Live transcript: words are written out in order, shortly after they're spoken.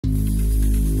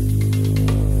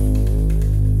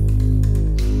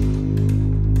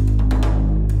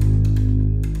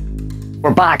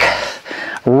we're back.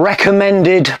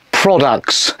 Recommended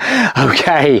products.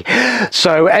 Okay,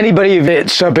 so anybody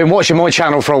that's been watching my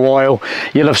channel for a while,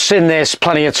 you'll have seen this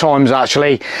plenty of times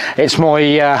actually. It's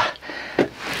my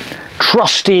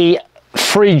trusty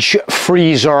fridge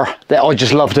freezer that I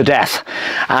just love to death.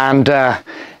 And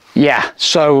yeah,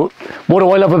 so what do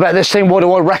I love about this thing? Why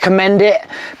do I recommend it?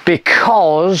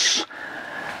 Because,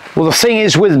 well, the thing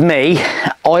is with me,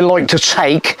 I like to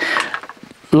take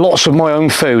lots of my own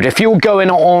food. If you're going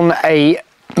on a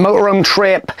motorhome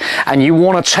trip and you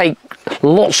want to take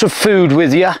lots of food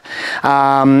with you,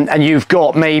 and you've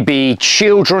got maybe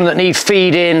children that need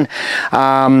feeding,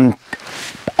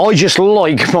 I just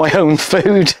like my own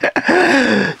food.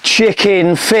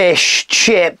 Chicken, fish,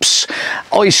 chips,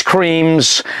 ice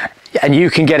creams, and you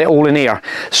can get it all in here.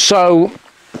 So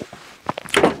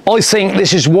I think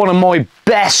this is one of my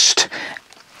best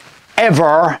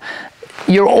ever.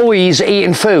 You're always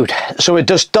eating food, so it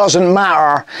just doesn't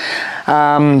matter.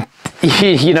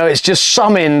 You know, it's just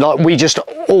something that we just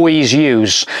always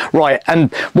use. Right,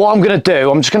 and what I'm going to do,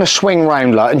 I'm just going to swing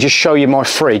round and just show you my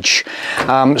fridge.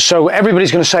 So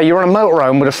everybody's going to say, you're in a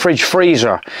motorhome with a fridge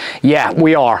freezer. Yeah,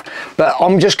 we are. But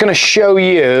I'm just going to show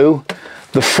you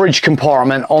the fridge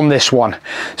compartment on this one.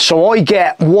 So I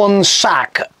get one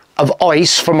sack of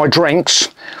ice for my drinks,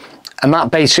 and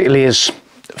that basically is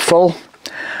full.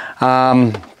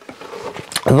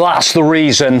 That's the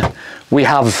reason we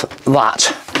have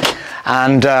that.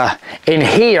 And in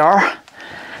here,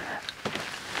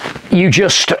 you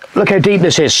just look how deep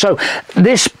this is. So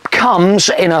this comes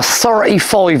in a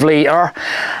 35 litre,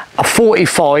 a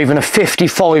 45 and a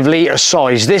 55 litre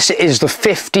size. This is the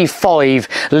 55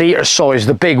 litre size,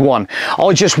 the big one.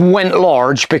 I just went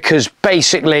large because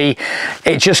basically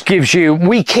it just gives you,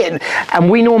 and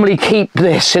we normally keep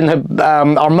this in the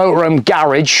our motorhome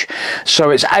garage,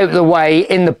 so it's out the way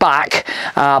in the back,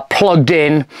 plugged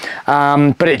in,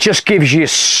 but it just gives you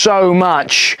so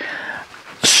much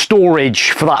storage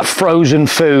for that frozen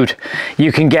food.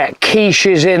 You can get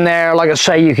quiches in there, like I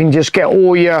say, you can just get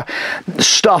all your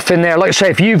stuff in there. Like I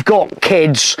say, if you've got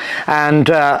kids and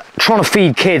trying to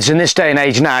feed kids in this day and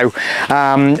age now,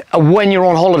 when you're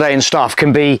on holiday and stuff,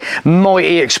 can be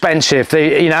mighty expensive.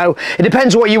 You know, it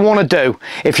depends what you want to do.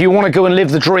 If you want to go and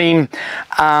live the dream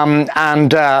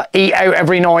and eat out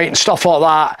every night and stuff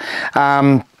like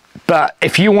that, but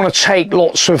if you want to take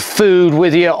lots of food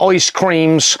with you, ice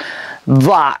creams,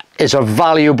 that is a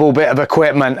valuable bit of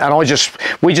equipment, and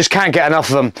we just can't get enough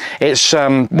of them. It's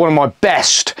one of my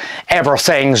best ever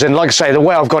things, and like I say, the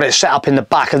way I've got it set up in the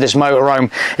back of this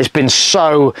motorhome, it's been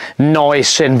so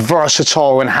nice and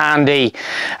versatile and handy.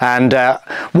 And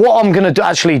what I'm going to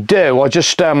actually do, I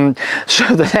just so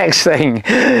the next thing,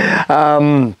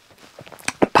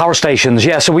 power stations.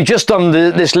 Yeah, so we just done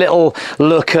this little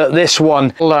look at this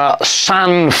one,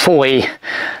 Sanfoy,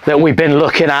 that we've been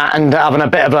looking at and having a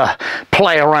bit of a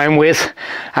play around with.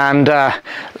 And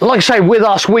like I say, with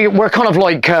us, we're kind of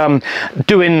like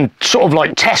doing sort of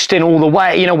like testing all the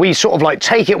way. You know, we sort of like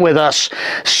take it with us,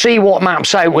 see what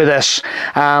maps out with us,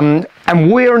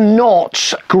 and we're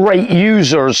not great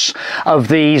users of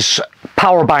these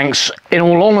power banks, in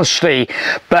all honesty,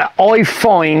 but I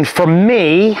find for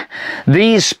me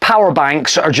these power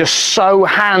banks are just so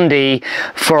handy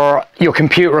for your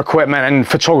computer equipment and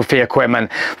photography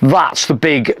equipment. That's the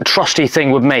big trusty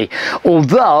thing with me.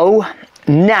 Although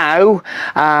now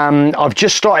I've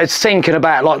just started thinking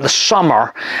about like the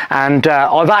summer, and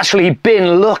I've actually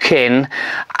been looking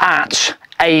at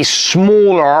a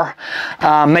smaller,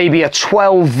 maybe a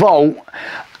 12 volt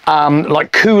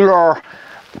like cooler,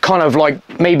 kind of like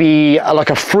maybe like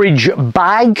a fridge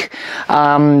bag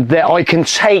that I can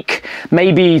take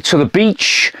maybe to the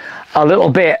beach a little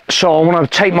bit. So I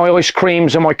want to take my ice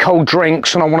creams and my cold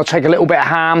drinks, and I want to take a little bit of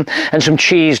ham and some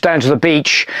cheese down to the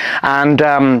beach,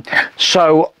 and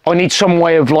so I need some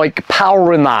way of like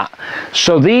powering that.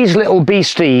 So these little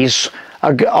beasties,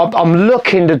 I'm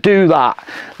looking to do that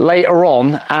later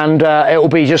on, and it will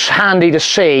be just handy to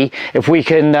see if we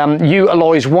can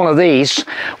utilize one of these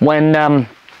when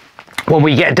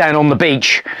we get down on the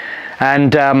beach,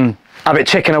 and have it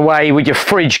ticking away with your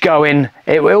fridge going.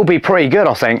 It will be pretty good,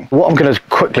 I think. What I'm going to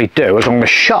quickly do is I'm going to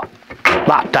shut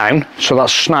that down, so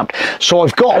that's snapped. So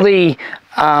I've got the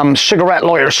cigarette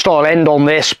lighter style end on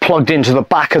this plugged into the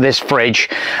back of this fridge,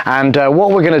 and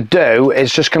what we're going to do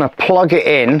is just going to plug it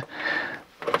in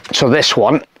to this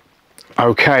one,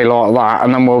 okay, like that,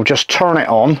 and then we'll just turn it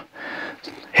on,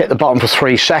 hit the button for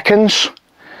 3 seconds,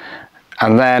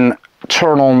 and then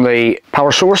turn on the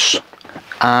power source,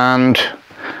 and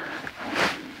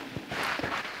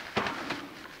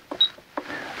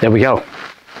there we go.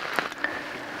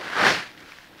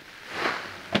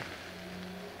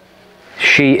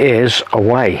 she is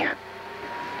away.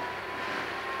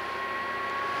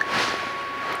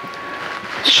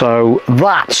 So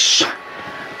that's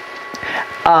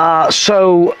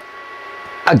so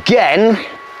again,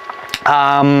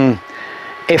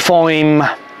 if I'm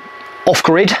off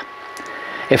grid,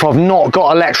 if I've not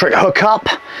got electric hookup,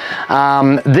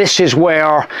 this is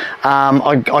where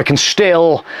I can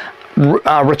still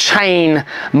retain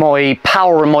my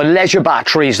power and my leisure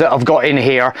batteries that I've got in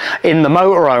here in the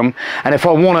motorhome. And if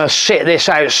I want to sit this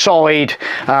outside,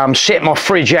 sit my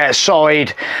fridge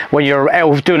outside when you're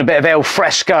doing a bit of al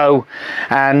fresco,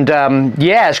 and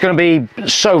yeah, it's going to be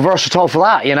so versatile for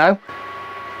that, you know.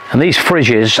 And these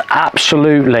fridges,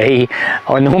 absolutely,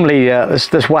 I normally,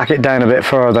 let's whack it down a bit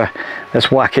further. Let's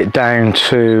whack it down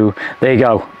to, there you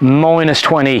go,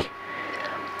 -20.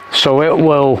 So it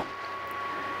will,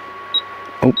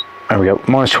 oh, there we go,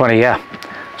 -20, yeah.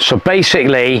 So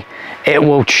basically, it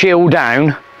will chill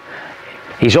down.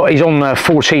 He's on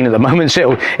 14 at the moment,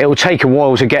 so it will take a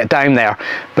while to get down there.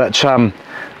 But,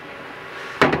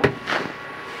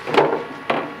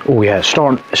 oh yeah,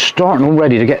 starting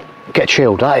already to get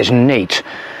chilled. That is neat.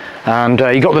 And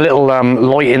you got the little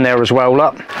light in there as well.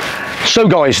 Look. So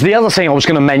guys, the other thing I was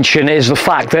going to mention is the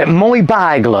fact that my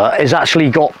baglet has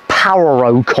actually got power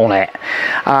oak on it.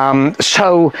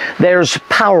 So there's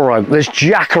power oak, there's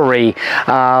jackery,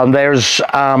 there's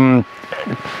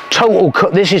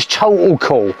this is total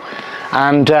cool.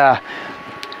 And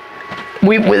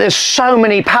there's so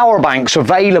many power banks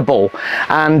available,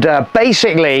 and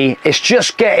basically it's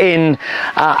just getting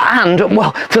and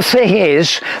well, the thing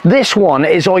is, this one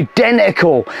is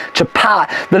identical to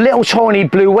the little tiny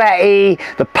Bluetti,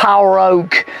 the power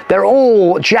oak. They're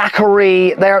all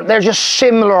jackery. They're just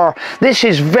similar. This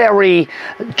is very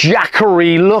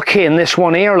jackery looking, this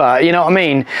one here, you know what I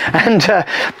mean? And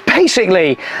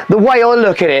basically the way I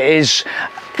look at it is,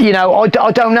 you know, I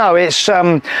don't know, it's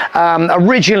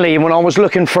originally when I was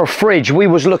looking for a fridge, we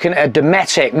was looking at a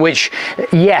Dometic, which,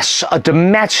 yes, a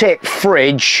Dometic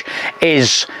fridge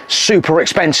is super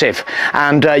expensive,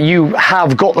 and you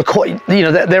have got the, you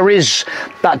know, there is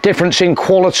that difference in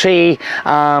quality,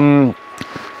 but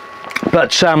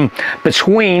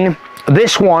between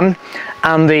this one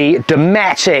and the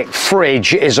Dometic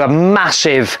fridge is a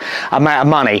massive amount of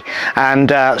money.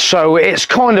 And so it's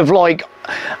kind of like,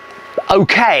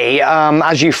 okay,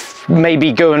 as you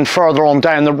maybe going further on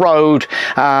down the road,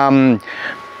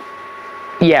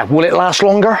 yeah, will it last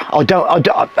longer? I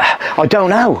don't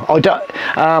know.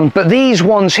 But these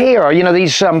ones here, you know,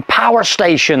 these power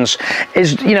stations,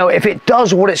 is, you know, if it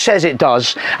does what it says it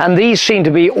does, and these seem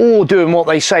to be all doing what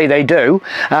they say they do.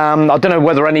 I don't know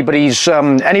whether anybody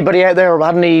out there have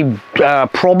had any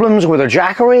problems with their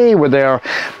jackery, with their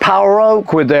power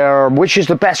oak, with their, which is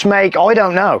the best make, I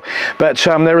don't know. But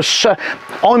I'm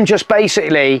just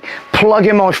basically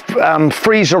plugging my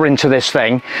freezer into this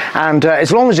thing, and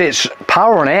as long as it's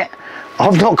powering it,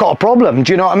 I've not got a problem.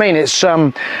 Do you know what I mean? It's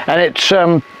and it's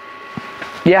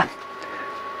yeah,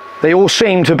 they all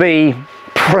seem to be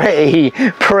pretty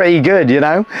good, you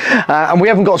know. And we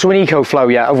haven't got to an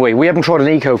EcoFlow yet, have we? We haven't tried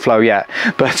an EcoFlow yet,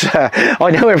 but I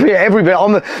know every bit.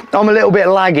 I'm a little bit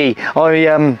laggy.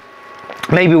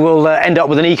 Maybe we'll end up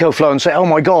with an EcoFlow and say, oh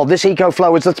my god, this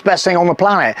EcoFlow is the best thing on the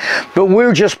planet. But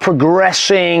we're just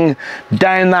progressing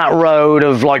down that road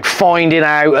of like finding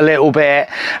out a little bit,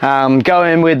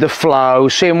 going with the flow,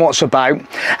 seeing what's about.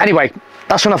 Anyway,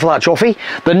 that's enough of that, Joffy.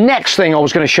 The next thing I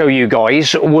was going to show you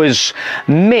guys was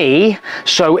me.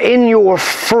 So in your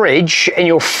fridge, in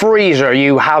your freezer,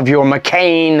 you have your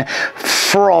McCain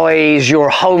fries, your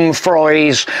home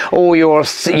fries, all your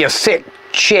thick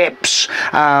chips,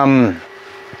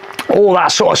 all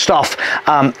that sort of stuff,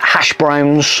 hash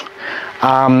browns.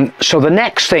 So the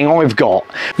next thing I've got,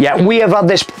 yeah, we have had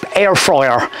this air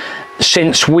fryer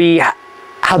since we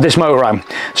had this motorhome,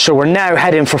 so we're now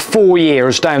heading for 4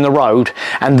 years down the road,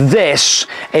 and this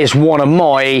is one of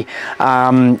my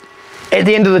at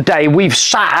the end of the day, we've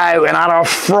sat out and had our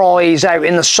fries out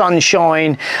in the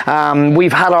sunshine,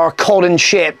 we've had our cod and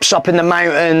chips up in the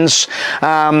mountains,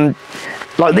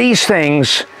 like these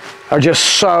things are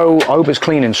just so, I hope it's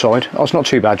clean inside. Oh, it's not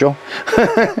too bad, Joel.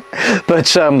 but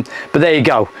there you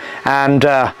go. And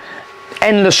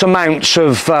endless amounts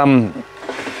of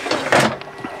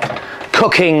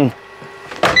cooking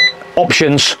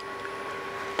options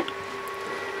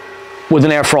with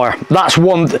an air fryer. That's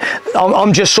one.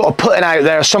 I'm just sort of putting out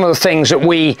there some of the things that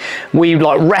we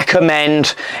like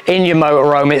recommend in your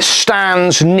motorhome. It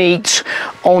stands neat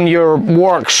on your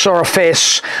work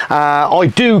surface.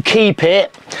 I do keep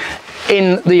it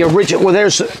in the original, well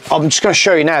there's, I'm just going to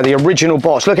show you now the original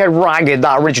box. Look how ragged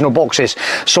that original box is.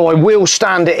 So I will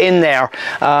stand it in there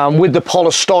with the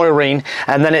polystyrene,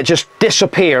 and then it just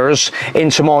disappears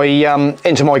into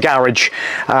my garage.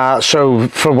 So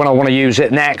for when I want to use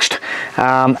it next,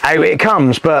 out it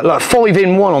comes. But look,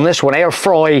 5-in-1 on this one: air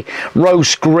fry,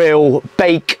 roast, grill,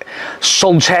 bake,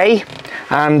 saute,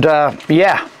 and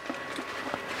yeah,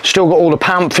 still got all the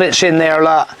pamphlets in there,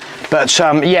 look. But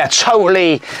yeah,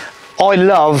 totally, I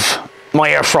love my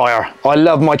air fryer. I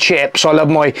love my chips, I love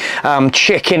my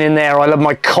chicken in there, I love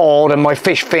my cod and my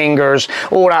fish fingers,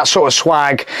 all that sort of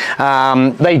swag.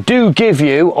 They do give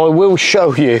you, I will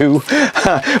show you,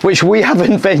 which we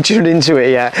haven't ventured into it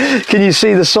yet. Can you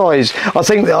see the size? I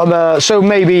think so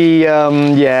maybe,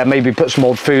 yeah, maybe put some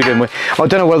odd food in. I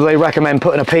don't know whether they recommend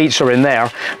putting a pizza in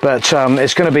there, but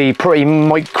it's going to be pretty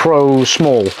micro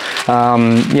small.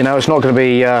 You know, it's not going to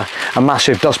be a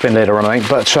massive dustbin lid or anything,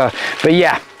 but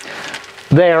yeah.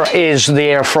 There is the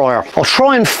air fryer. I'll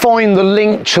try and find the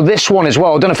link to this one as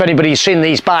well. I don't know if anybody's seen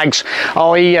these bags.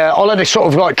 I like to sort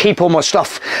of like keep all my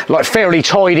stuff like fairly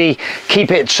tidy,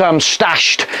 keep it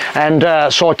stashed,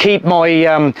 and so I keep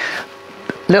my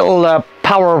little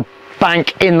power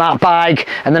bank in that bag,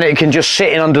 and then it can just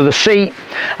sit in under the seat.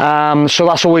 So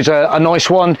that's always a nice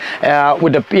one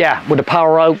with the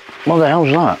power out. What the hell's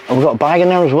that? Have we got a bag in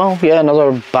there as well? Yeah,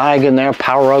 another bag in there,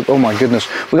 power out. Oh my goodness,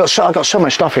 I got so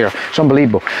much stuff here, it's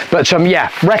unbelievable. But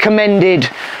yeah, recommended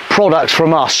products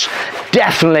from us.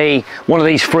 Definitely one of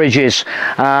these fridges.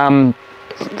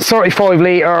 35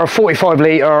 litre, 45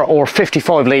 litre or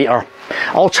 55 litre.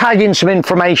 I'll tag in some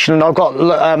information, and I've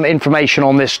got information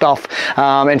on this stuff.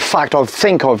 In fact, I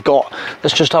think I've got,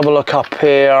 let's just have a look up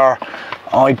here.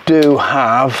 I do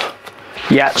have,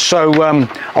 yeah, so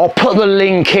I'll put the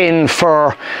link in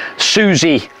for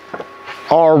Susie,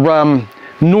 our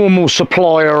normal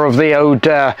supplier of the old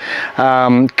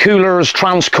coolers,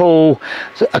 transcool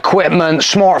equipment,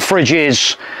 smart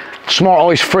fridges,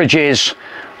 smart ice fridges,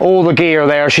 all the gear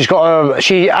there. She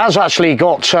has actually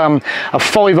got a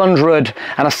 500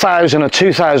 and 1000, a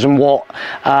 2000 watt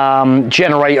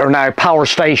generator now, power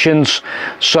stations.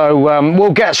 So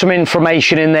we'll get some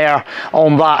information in there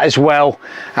on that as well,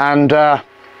 and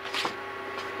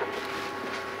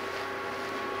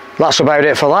that's about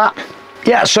it for that.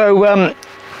 Yeah, so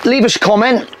leave us a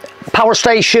comment. Power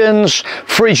stations,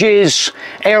 fridges,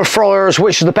 air fryers,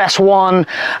 which is the best one?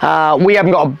 We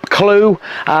haven't got a clue,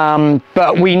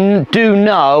 but we do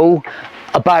know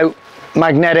about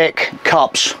magnetic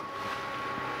cups.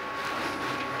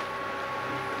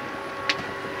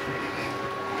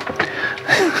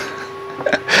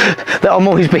 That I'm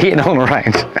always beating on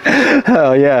around.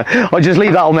 Oh yeah, I just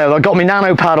leave that on there. I've got my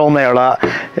nano pad on there. Like,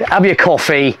 have your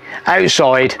coffee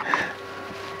outside.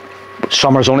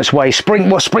 Summer's on its way.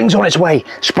 Spring's on its way.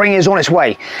 Spring is on its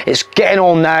way. It's getting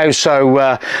on now,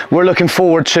 so we're looking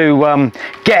forward to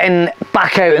getting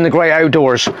back out in the great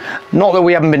outdoors. Not that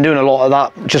we haven't been doing a lot of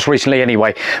that just recently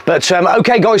anyway. But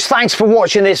okay guys, thanks for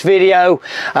watching this video.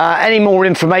 Any more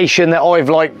information that I've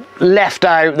like left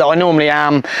out that I normally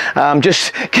am,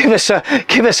 just give us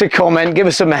a comment, give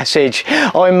us a message.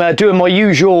 I'm doing my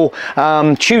usual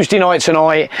Tuesday night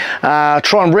tonight,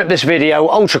 try and rip this video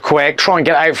ultra quick, try and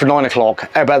get it out for 9 o'clock.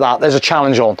 How about that? There's a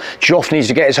challenge on. Geoff needs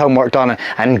to get his homework done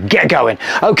and get going.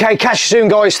 Okay, catch you soon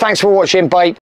guys. Thanks for watching. Bye.